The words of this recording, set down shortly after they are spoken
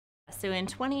So in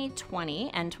 2020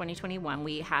 and 2021,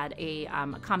 we had a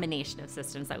combination of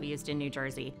systems that we used in New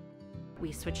Jersey.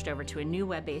 We switched over to a new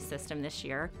web-based system this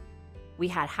year. We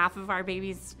had half of our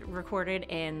babies recorded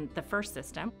in the first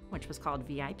system, which was called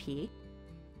VIP.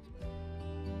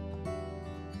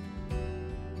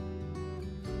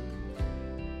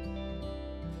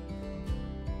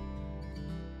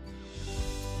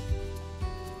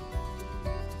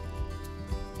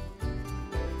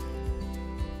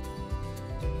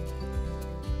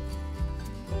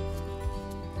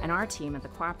 And our team at the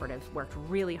Cooperative worked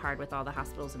really hard with all the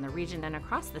hospitals in the region and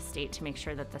across the state to make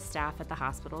sure that the staff at the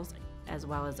hospitals, as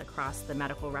well as across the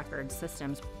medical record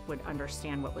systems, would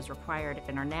understand what was required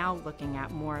and are now looking at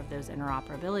more of those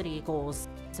interoperability goals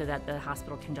so that the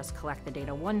hospital can just collect the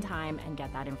data one time and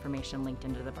get that information linked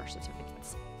into the birth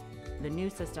certificates. The new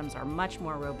systems are much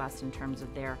more robust in terms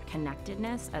of their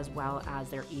connectedness as well as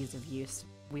their ease of use.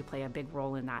 We play a big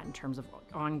role in that in terms of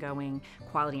ongoing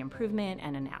quality improvement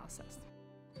and analysis.